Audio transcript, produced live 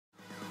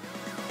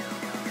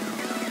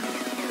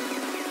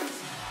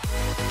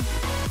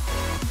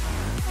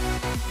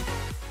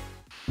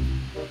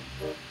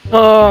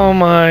Oh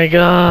my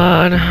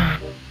god.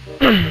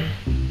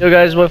 Yo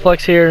guys,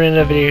 Flex here in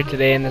a video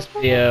today. In this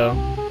video,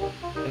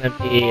 it's gonna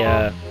be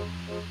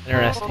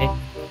interesting.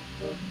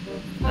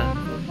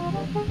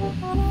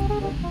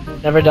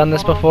 Never done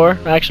this before.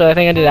 Actually, I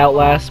think I did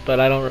Outlast,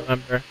 but I don't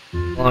remember. A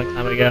long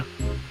time ago.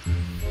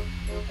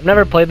 I've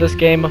never played this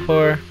game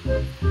before.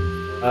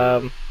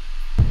 I'm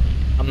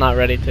not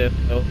ready to.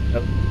 So.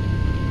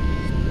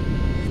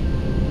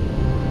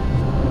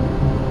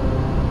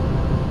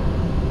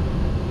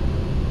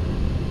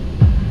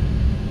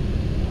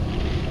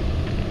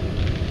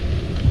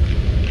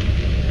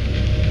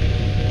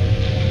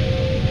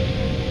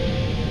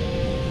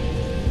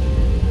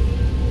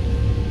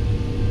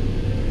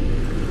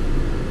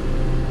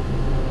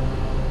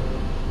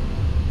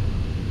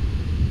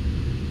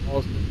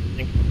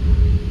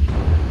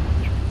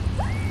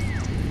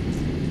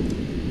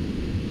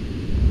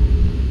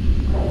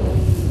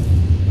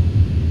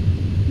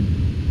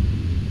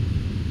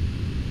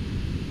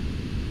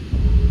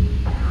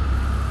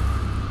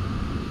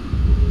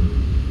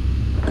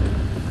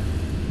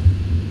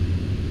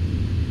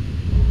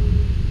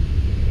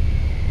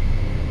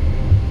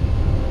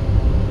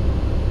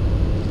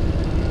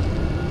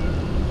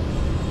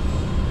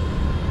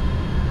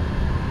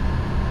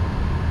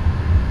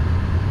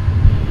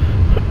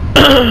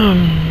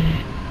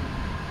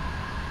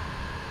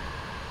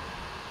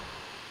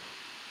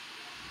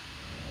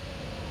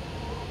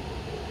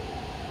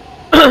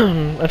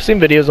 I've seen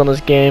videos on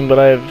this game, but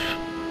I've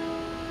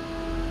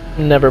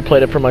never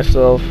played it for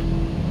myself.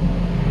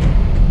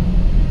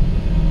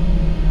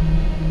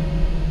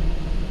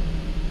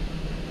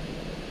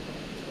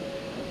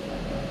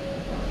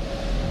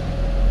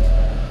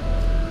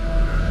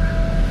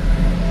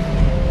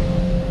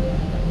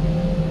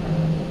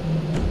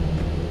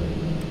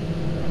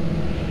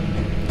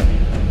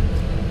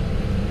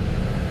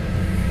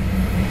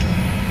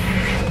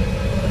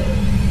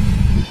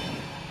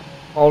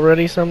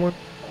 Already someone?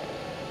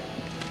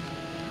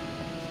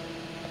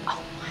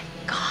 Oh my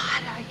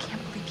god, I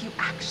can't believe you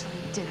actually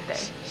did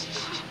this.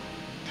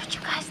 Don't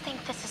you guys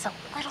think this is a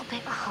little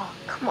bit cruel?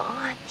 Come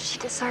on, she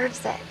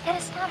deserves it. And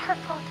it's not her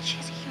fault that she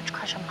has a huge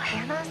crush on Mike.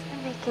 Hannah's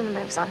been making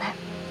moves on him.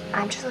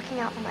 I'm just looking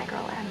out for my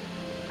girl, Em.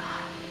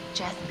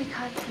 Just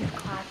because he's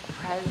class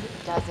prez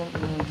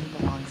doesn't mean he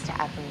belongs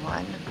to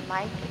everyone.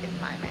 Mike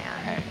is my man.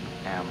 Hey,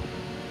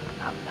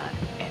 I'm not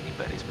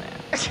anybody's man.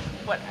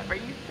 Whatever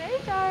you say,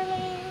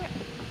 darling.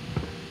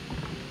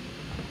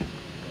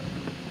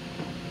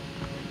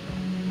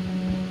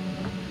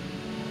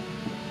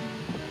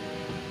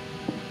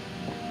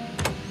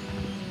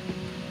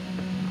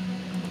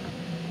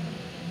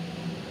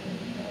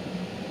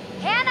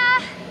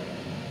 Hannah!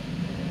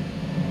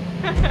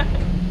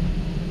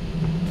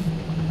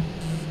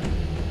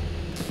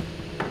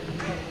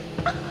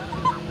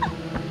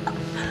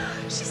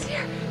 She's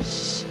here.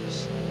 Shh,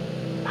 shh.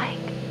 Mike.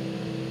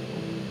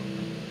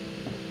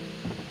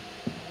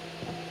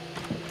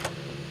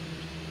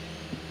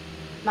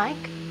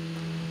 Mike?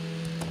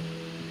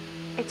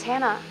 It's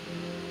Hannah.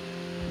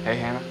 Hey,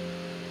 Hannah.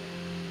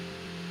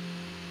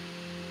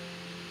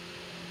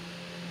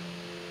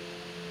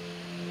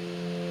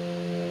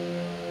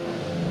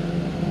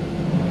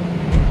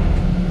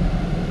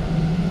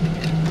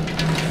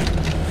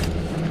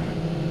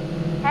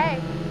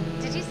 Hey,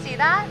 did you see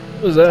that?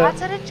 What was that? Dad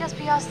said it'd just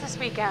be us this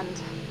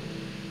weekend.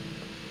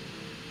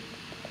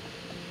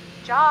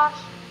 Josh.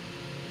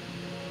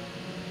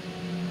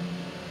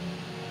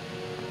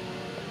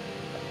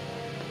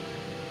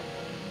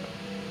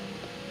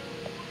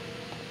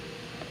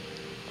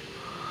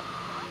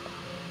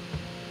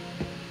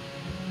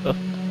 Oh.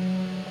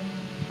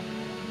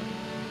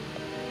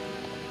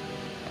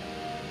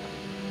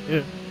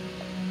 Yeah.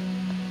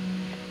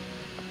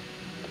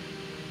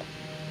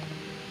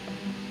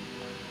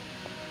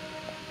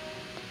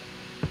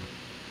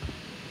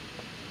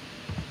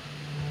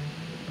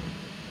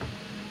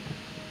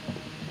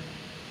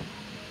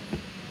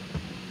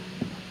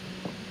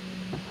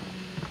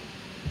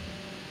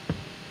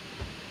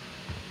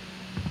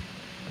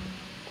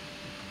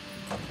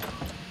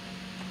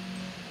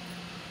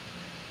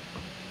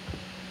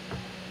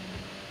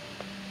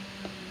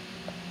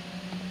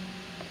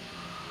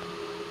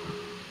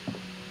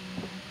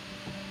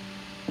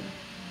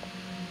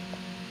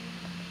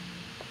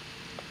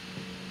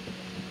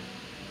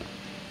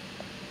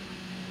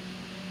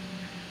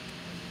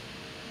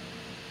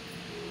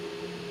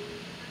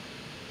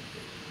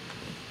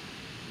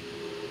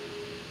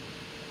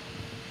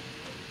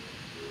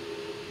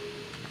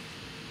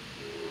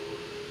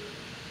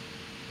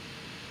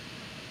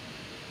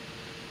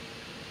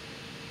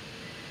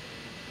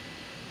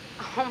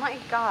 Oh my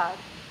god.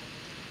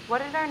 What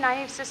did our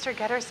naive sister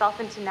get herself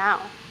into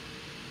now?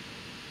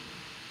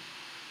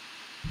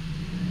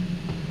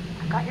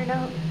 I got your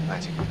note.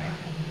 Glad you could make it.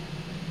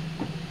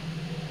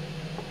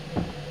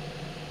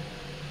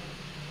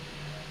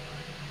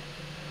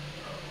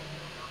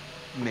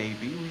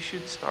 Maybe we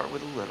should start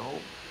with a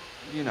little,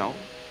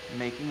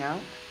 making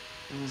out,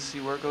 and see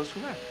where it goes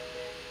from there.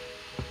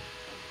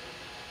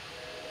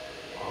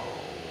 Oh,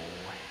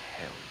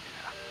 hell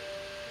yeah.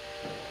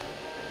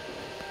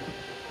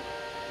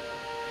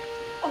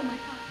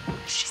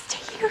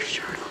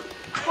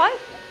 What?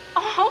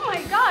 Oh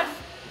my god!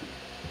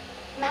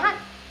 Matt,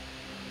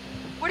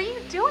 what are you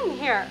doing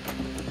here?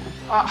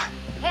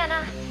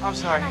 Hannah. I'm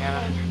sorry,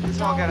 Hannah.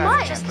 This all got Don't.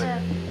 out of Just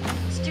hand,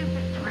 a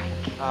stupid prank.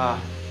 but,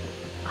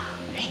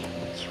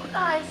 You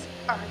guys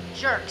are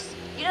jerks.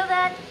 You know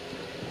that?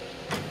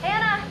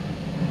 Hannah!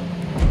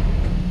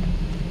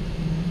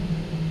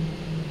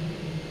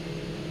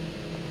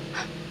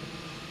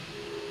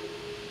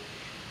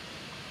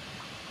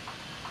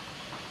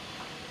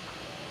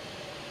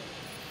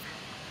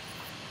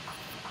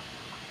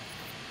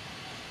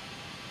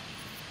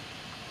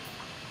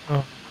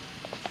 Oh.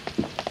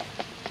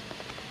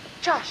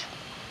 Josh!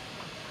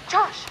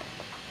 Josh!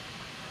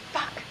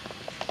 Fuck.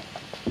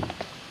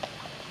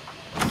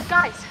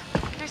 Guys,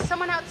 there's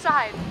someone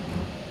outside.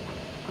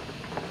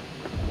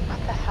 What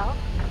the hell?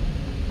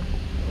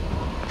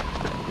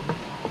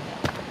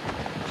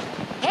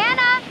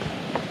 Hannah!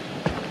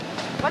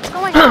 What's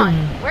going on?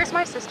 Where's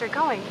my sister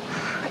going?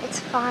 It's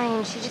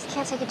fine. She just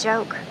can't take a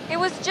joke. It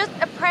was just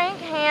a prank,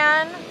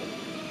 Han.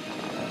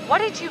 What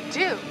did you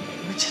do?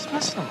 we're just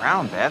messing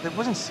around, Beth. It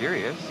wasn't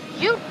serious.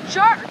 You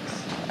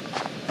jerks!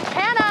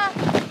 Hannah!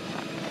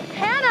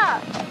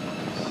 Hannah!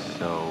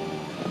 So,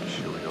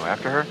 should we go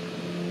after her?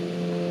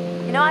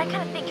 You know, I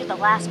kind of think you're the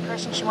last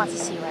person she wants to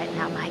see right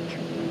now, Mike.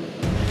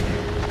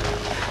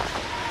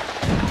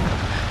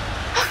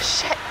 Oh,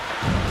 shit.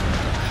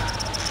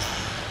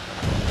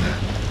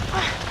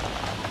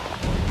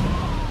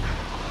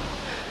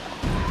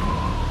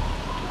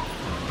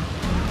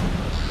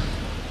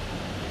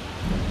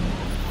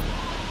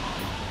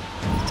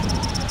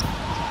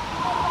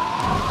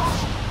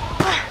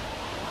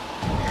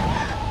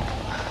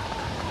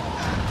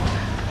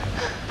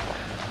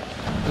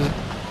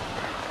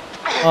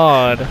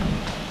 Odd.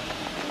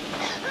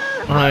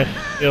 How I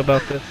feel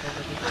about this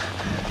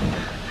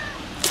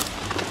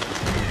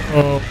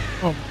already.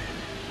 Oh.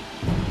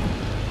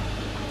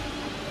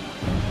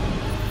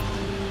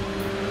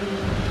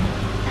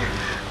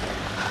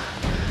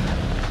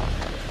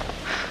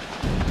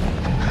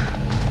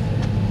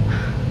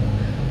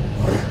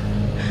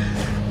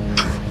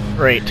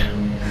 Great.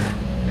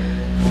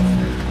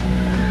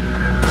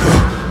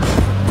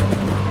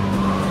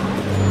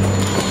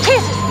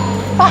 Jesus!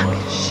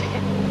 Fuck! Shit!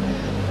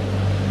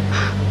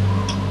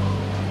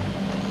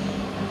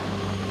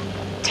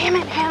 Damn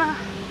it, Hannah!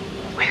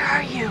 Where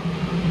are you?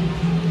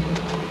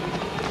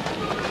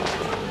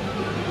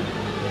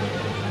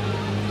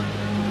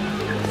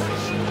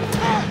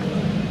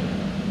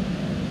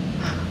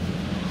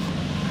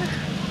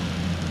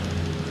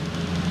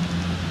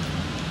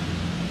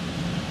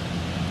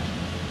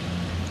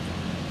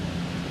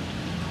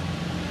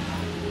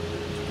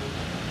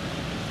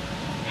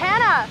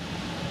 Hannah!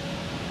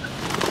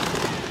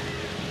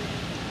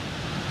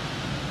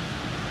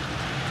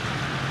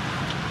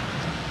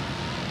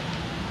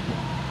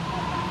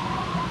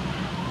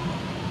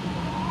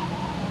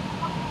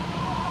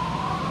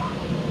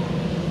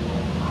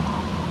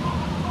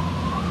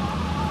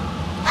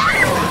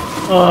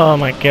 Oh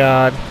my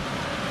god.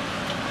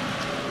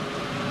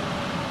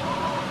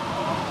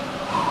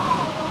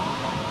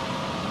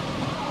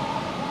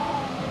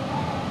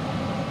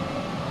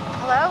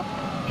 Hello?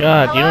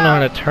 God, you don't know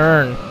how to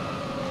turn.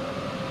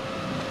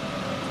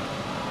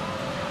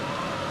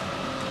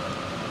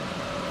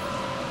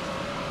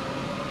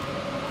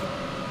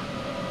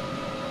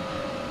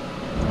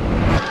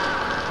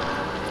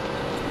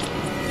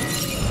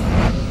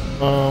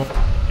 Oh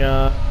my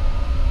god.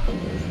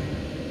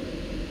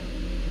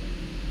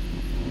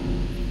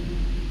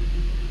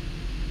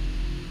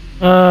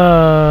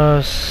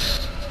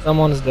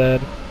 Someone's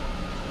dead.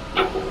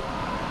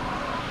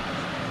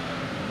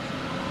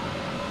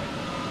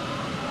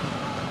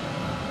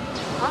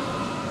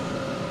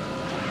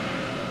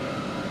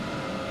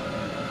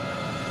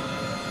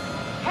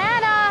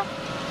 Hannah!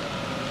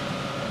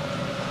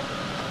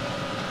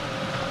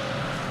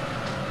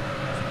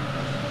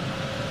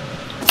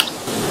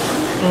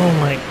 Oh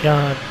my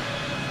god.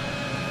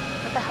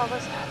 What the hell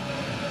was that?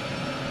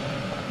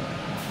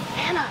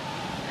 Hannah!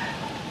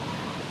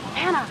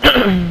 Hannah!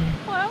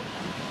 Hello?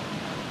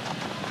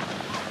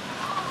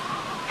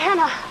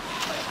 Hannah!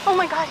 Oh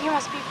my god, you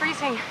must be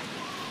freezing.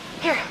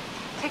 Here,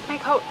 take my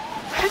coat.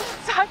 I'm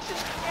such an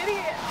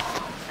idiot.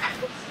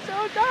 It's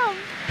so dumb.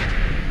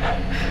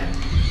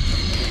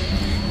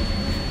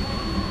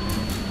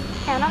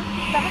 Hannah,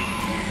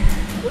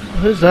 Beth?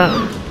 Who's that?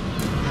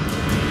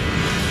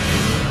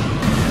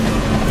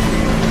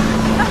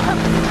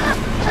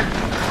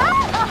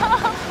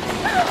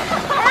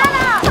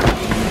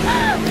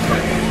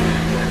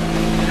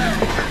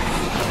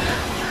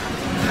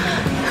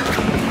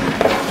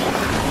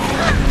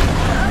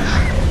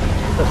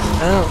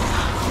 Oh.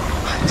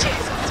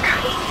 Jesus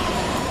Christ.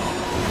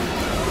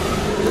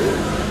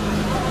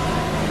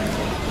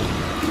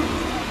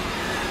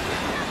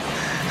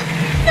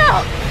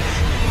 No!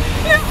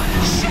 No!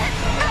 Shit!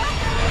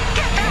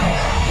 Get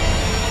out!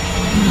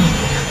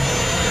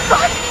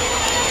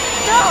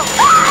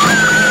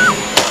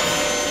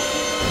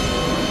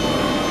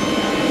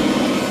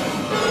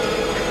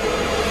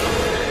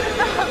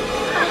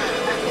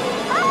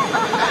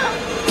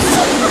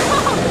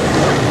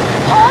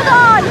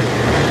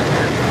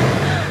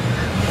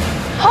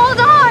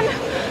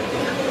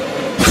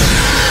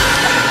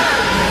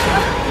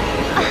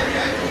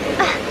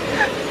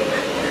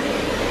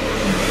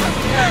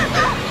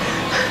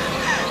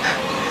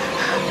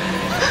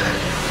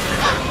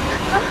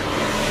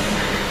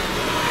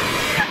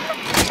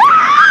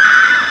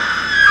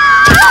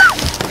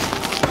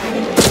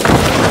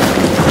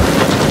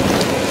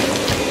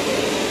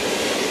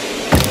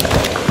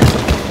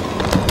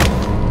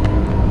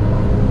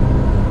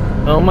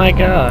 Oh my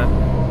god.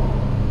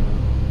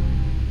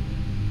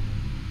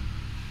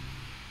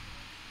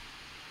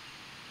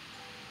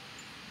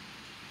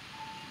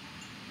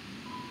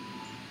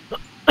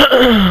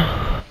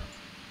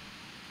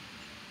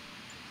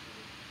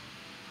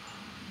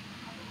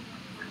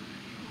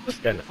 This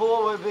guy.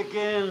 Before we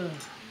begin,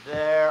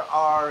 there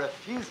are a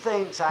few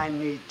things I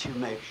need to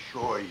make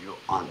sure you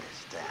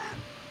understand.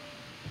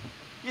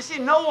 You see,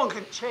 no one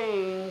can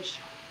change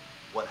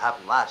what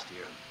happened last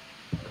year.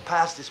 The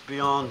past is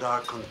beyond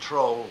our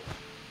control.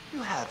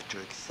 You have to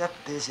accept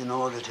this in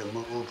order to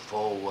move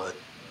forward.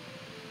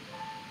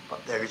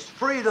 But there is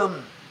freedom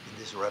in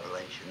this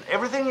revelation.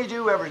 Everything you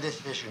do, every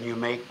decision you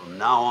make from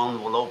now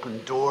on will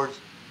open doors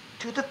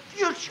to the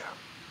future.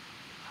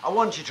 I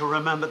want you to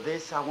remember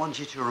this. I want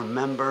you to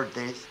remember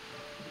this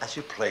as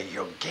you play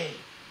your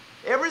game.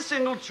 Every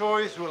single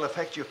choice will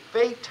affect your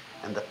fate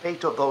and the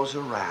fate of those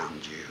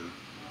around you.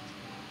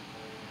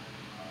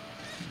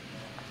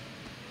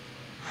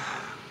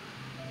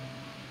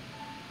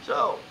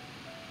 So,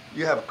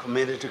 you have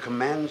committed to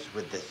commence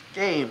with this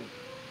game.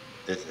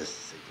 This is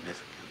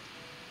significant.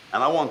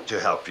 And I want to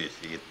help you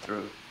see it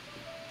through.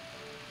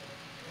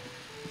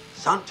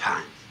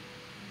 Sometimes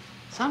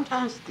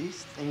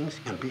these things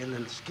can be a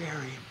little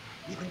scary,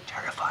 even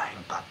terrifying,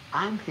 but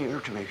I'm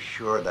here to make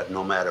sure that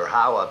no matter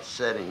how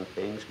upsetting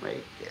things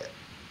may get,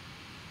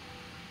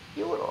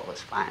 you will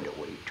always find a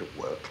way to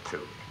work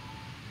through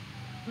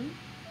it.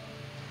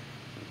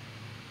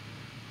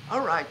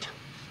 All right.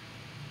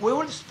 We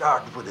will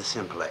start with a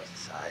simple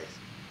exercise.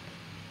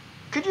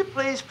 Could you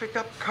please pick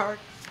up a card?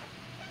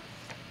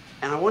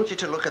 And I want you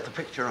to look at the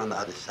picture on the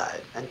other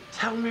side and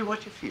tell me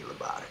what you feel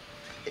about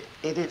it.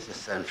 It is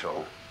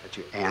essential that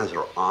you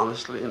answer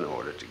honestly in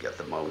order to get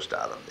the most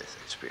out of this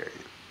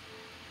experience.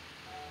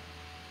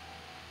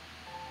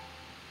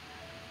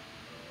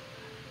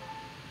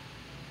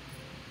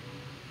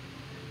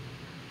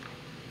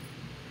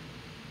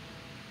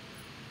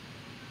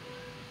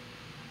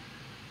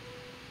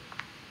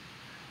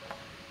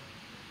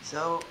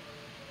 So,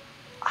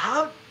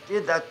 how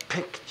did that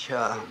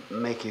picture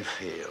make you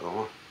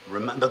feel?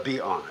 Remember, be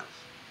honest.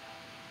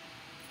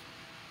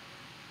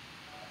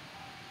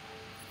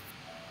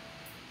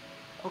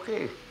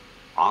 Okay,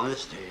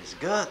 honesty is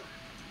good.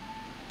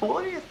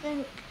 What do you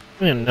think?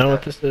 I don't even know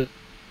what this is.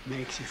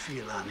 Makes you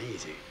feel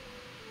uneasy?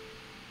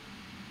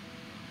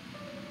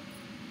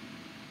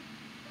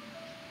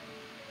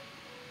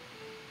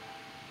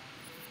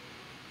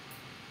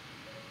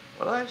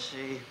 Well, I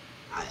see.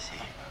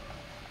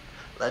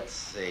 Let's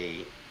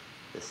say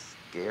the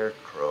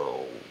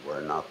scarecrow were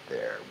not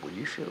there. Would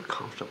you feel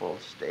comfortable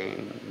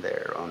staying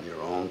there on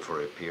your own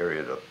for a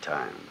period of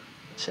time?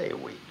 Say a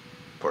week,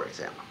 for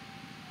example.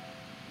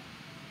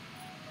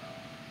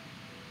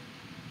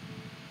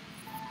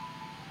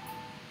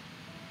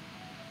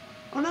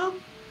 Oh, no?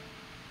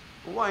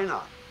 Why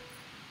not?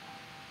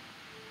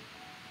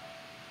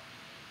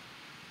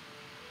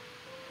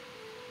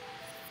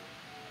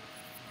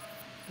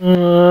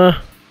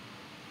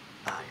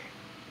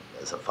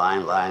 There's a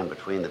fine line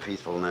between the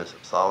peacefulness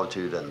of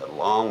solitude and the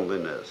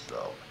loneliness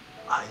of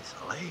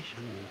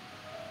isolation.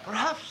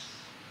 Perhaps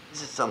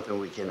this is something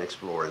we can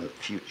explore in the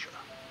future.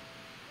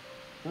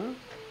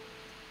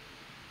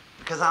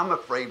 Because I'm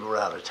afraid we're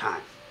out of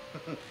time.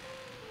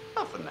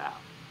 Not for now.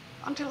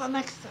 Until our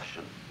next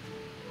session.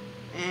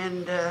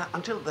 And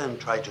until then,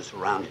 try to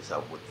surround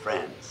yourself with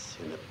friends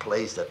in a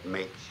place that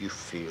makes you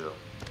feel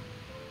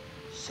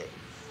safe.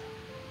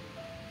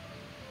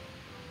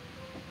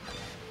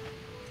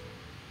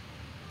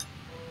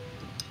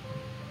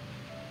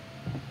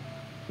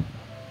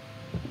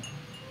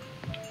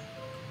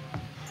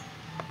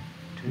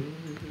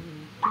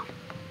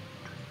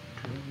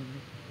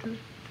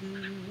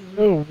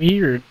 So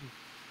weird.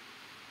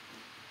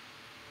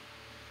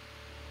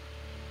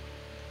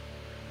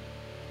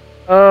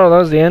 Oh, that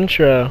was the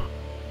intro.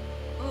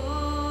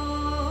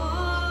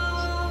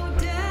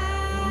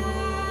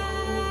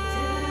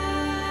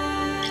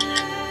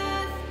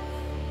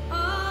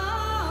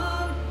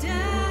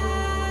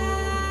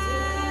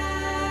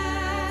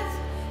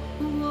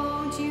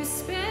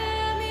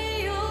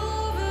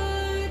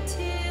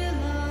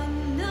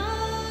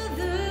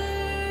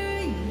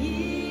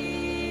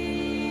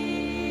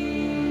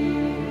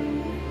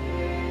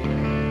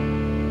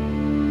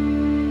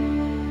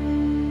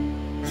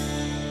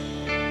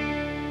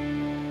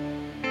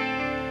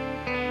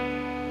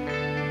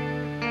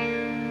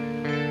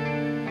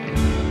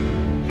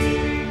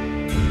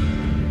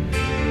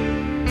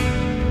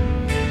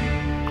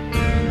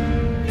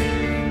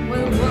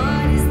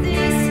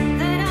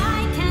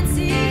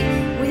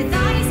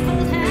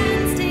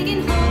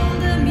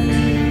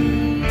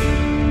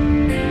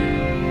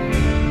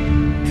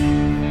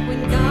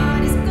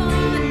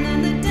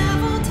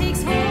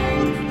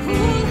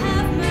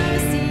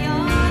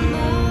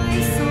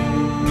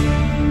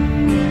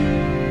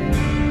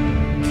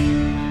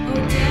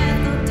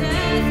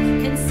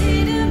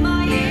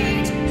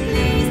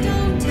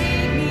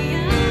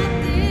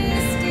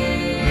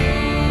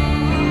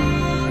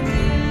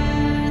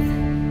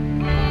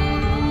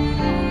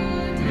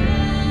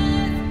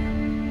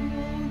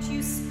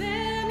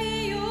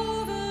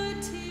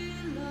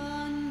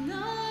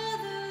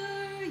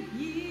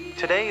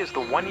 Today is the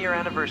 1-year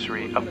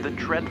anniversary of the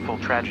dreadful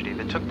tragedy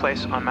that took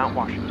place on Mount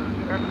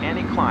Washington.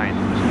 Annie Klein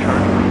was in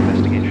charge of the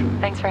investigation.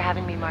 Thanks for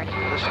having me, Marty.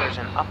 Listeners,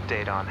 an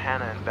update on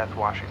Hannah and Beth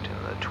Washington,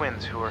 the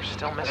twins who are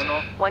still missing.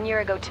 1 year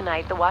ago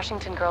tonight, the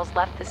Washington girls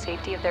left the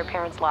safety of their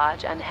parents'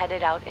 lodge and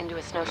headed out into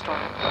a snowstorm.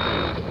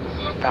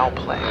 Foul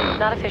play.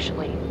 Not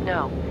officially,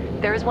 no.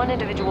 There is one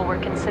individual we're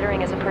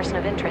considering as a person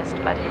of interest,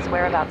 but his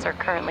whereabouts are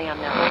currently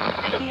unknown.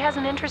 He has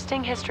an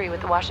interesting history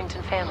with the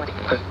Washington family.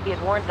 He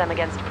had warned them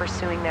against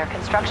pursuing their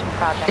construction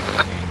project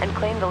and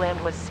claimed the land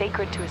was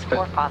sacred to his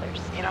forefathers.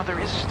 You know, there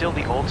is still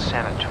the old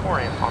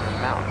sanatorium on the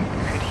mountain.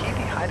 Could he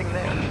be hiding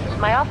there?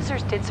 My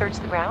officers did search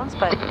the grounds,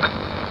 but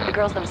the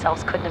girls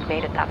themselves couldn't have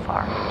made it that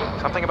far.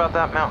 Something about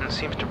that mountain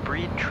seems to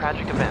breed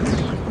tragic events.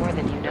 More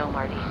than you know,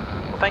 Marty.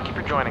 Well, thank you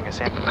for joining us,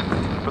 Annie.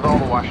 With all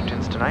the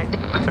Washingtons tonight,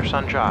 their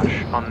son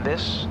Josh, on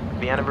this,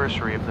 the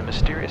anniversary of the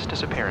mysterious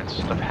disappearance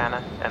of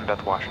Hannah and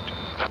Beth Washington.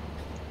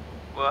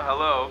 Well,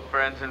 hello,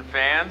 friends and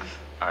fans.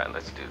 All right,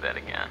 let's do that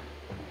again.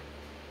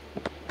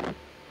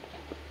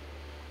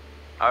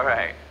 All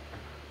right.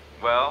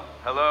 Well,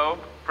 hello,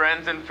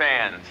 friends and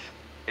fans.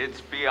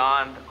 It's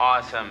beyond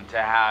awesome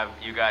to have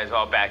you guys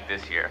all back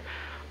this year.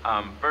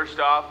 First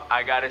off,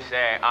 I gotta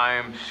say, I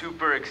am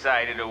super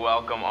excited to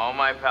welcome all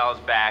my pals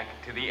back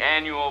to the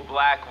annual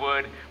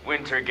Blackwood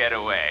Winter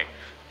Getaway.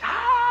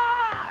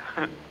 Ah!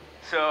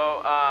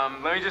 So,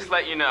 let me just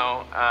let you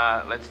know,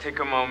 let's take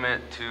a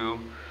moment to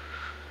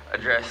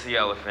address the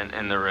elephant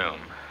in the room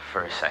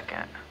for a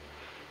second.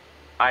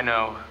 I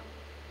know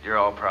you're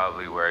all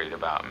probably worried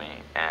about me,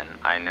 and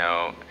I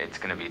know it's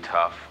gonna be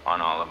tough on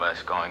all of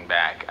us going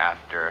back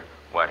after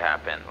what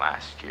happened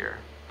last year,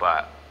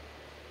 but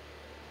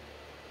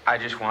I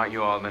just want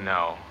you all to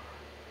know,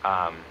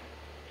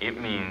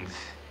 it means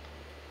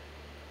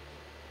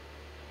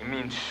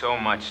so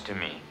much to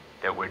me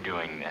that we're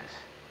doing this,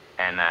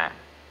 and that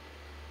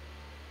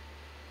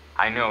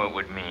I know it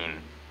would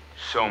mean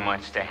so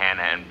much to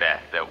Hannah and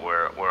Beth that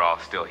we're all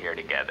still here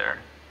together,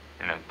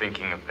 and I'm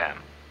thinking of them.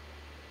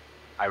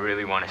 I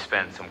really want to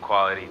spend some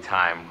quality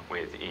time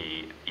with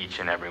each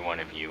and every one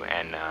of you,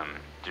 and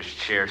just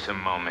share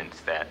some moments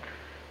that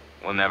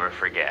we'll never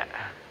forget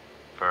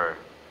for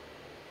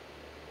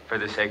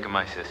the sake of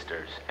my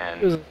sisters,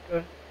 and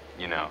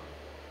you know.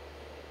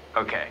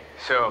 Okay,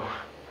 so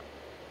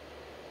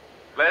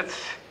let's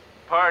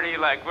party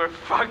like we're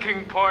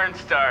fucking porn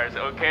stars,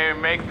 okay?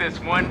 Make this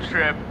one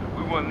trip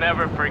we will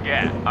never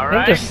forget, all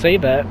right? Don't just say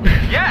that.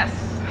 Yes!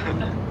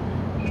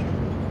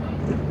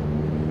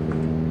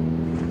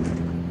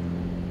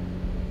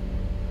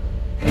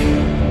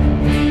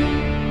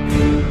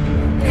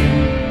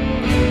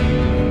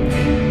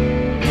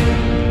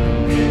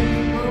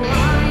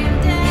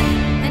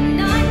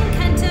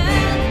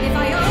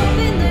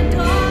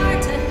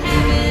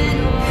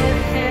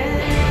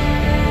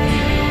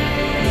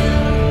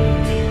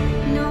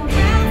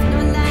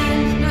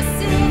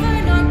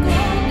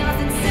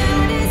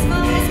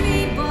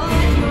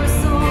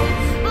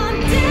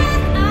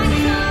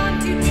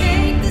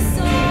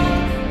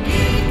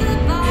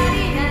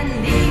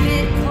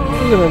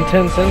 An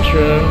intense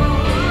intro.